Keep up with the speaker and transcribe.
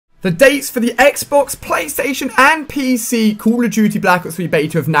The dates for the Xbox, PlayStation, and PC Call of Duty Black Ops 3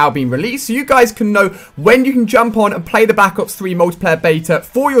 beta have now been released, so you guys can know when you can jump on and play the Black Ops 3 multiplayer beta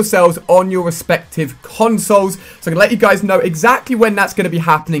for yourselves on your respective consoles. So I'm going to let you guys know exactly when that's going to be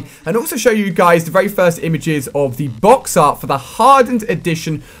happening, and also show you guys the very first images of the box art for the Hardened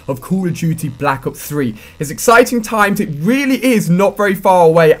edition of Call of Duty Black Ops 3. It's exciting times. It really is not very far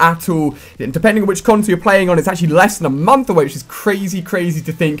away at all. Depending on which console you're playing on, it's actually less than a month away, which is crazy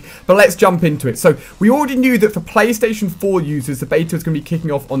to think. But let's jump into it. So we already knew that for PlayStation 4 users, the beta is going to be kicking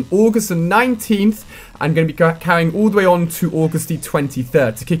off on August the 19th and going to be carrying all the way on to August the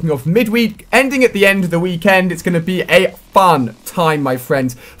 23rd. So kicking off midweek, ending at the end of the weekend. It's going to be a fun time, my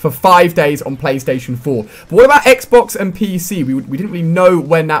friends, for 5 days on PlayStation 4. But what about Xbox and PC? We didn't really know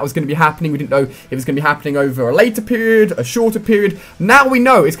when that was going to be happening. We didn't know if it was going to be happening over a later period, a shorter period. Now we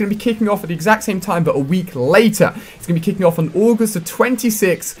know it's going to be kicking off at the exact same time, but a week later. It's going to be kicking off on August the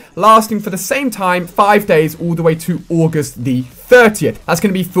 26th, lasting for the same time, 5 days, all the way to August the 30th. That's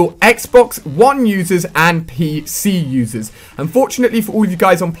going to be for Xbox One users and PC users. Unfortunately for all of you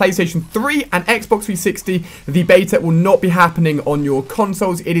guys on PlayStation 3 and Xbox 360, the beta will not be happening on your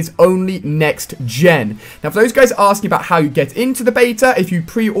consoles. It is only next gen. Now, for those guys asking about how you get into the beta, if you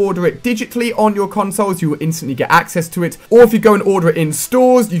pre-order it digitally on your consoles, you will instantly get access to it. Or if you go and order it in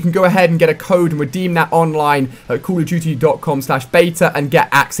stores, you can go ahead and get a code and redeem that online at callofduty.com/beta and get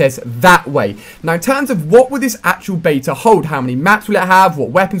access that way. Now, in terms of what will this actual beta hold, how many maps will it have, what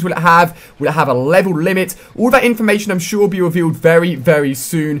weapons will it have a level limit, all that information I'm sure will be revealed very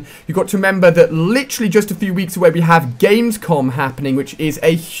soon. You've got to remember that literally just a few weeks away we have Gamescom happening, which is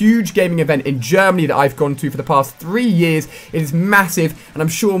a huge gaming event in Germany that I've gone to for the past 3 years. It is massive, and I'm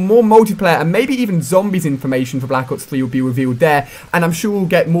sure more multiplayer and maybe even zombies information for Black Ops 3 will be revealed there, and I'm sure we'll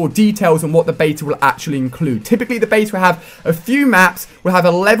get more details on what the beta will actually include. Typically the beta will have a few maps, will have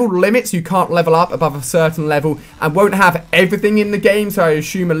a level limit so you can't level up above a certain level, and won't have everything in the game, so I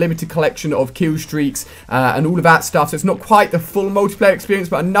assume a limited collection of kill streaks and all of that stuff. So it's not quite the full multiplayer experience,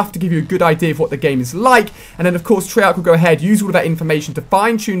 but enough to give you a good idea of what the game is like. And then of course Treyarch will go ahead, use all of that information to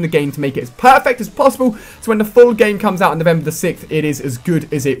fine-tune the game to make it as perfect as possible, so when the full game comes out on November the 6th, it is as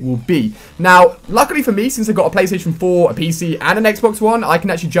good as it will be. Now, luckily for me, since I've got a PlayStation 4, a PC, and an Xbox One, I can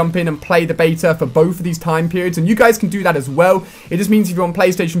actually jump in and play the beta for both of these time periods, and you guys can do that as well. It just means if you're on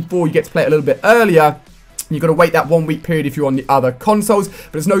PlayStation 4, you get to play it a little bit earlier. You've got to wait that 1 week period if you're on the other consoles,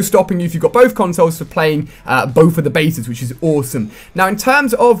 but there's no stopping you if you've got both consoles for playing both of the betas, which is awesome. Now, in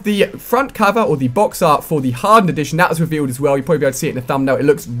terms of the front cover or the box art for the Hardened edition, that was revealed as well. You'll probably be able to see it in the thumbnail. It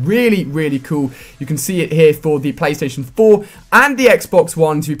looks really cool. You can see it here for the PlayStation 4 and the Xbox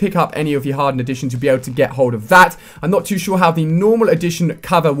One. So if you pick up any of your Hardened editions, you'll be able to get hold of that. I'm not too sure how the normal edition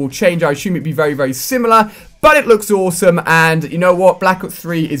cover will change. I assume it'd be very similar. But it looks awesome, and you know what? Black Ops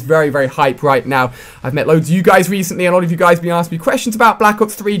 3 is very hype right now. I've met loads of you guys recently, and a lot of you guys have been asking me questions about Black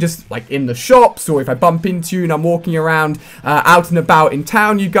Ops 3, just like in the shops, or if I bump into you and I'm walking around out and about in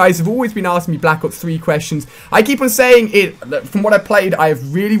town. You guys have always been asking me Black Ops 3 questions. I keep on saying it, from what I played, I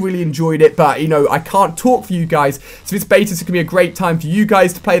have really enjoyed it, but you know, I can't talk for you guys, so this beta is going to be a great time for you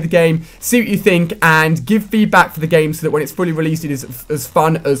guys to play the game, see what you think, and give feedback for the game so that when it's fully released, it is as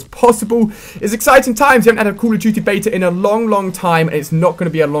fun as possible. It's exciting times. You haven't had a Call of Duty beta in a long time, and it's not going to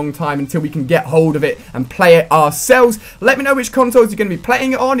be a long time until we can get hold of it and play it ourselves. Let me know which consoles you're going to be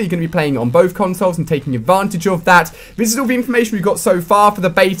playing it on. Are you going to be playing it on both consoles and taking advantage of that? This is all the information we've got so far for the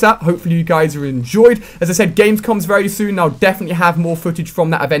beta. Hopefully you guys are enjoyed. As I said, Gamescom's very soon. I'll definitely have more footage from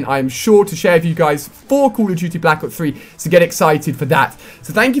that event, I am sure, to share with you guys for Call of Duty Black Ops 3, so get excited for that.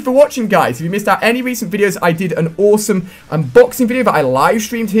 So thank you for watching, guys. If you missed out any recent videos, I did an awesome unboxing video that I live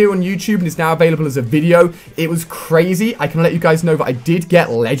streamed here on YouTube and is now available as a video. It was crazy. I can let you guys know that I did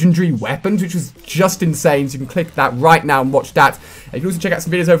get legendary weapons, which was just insane, so you can click that right now and watch that. You can also check out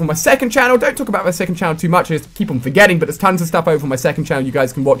some videos over on my second channel. Don't talk about my second channel too much, I just keep on forgetting, but there's tons of stuff over on my second channel you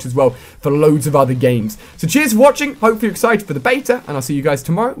guys can watch as well for loads of other games. So cheers for watching, hopefully you're excited for the beta, and I'll see you guys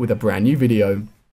tomorrow with a brand new video.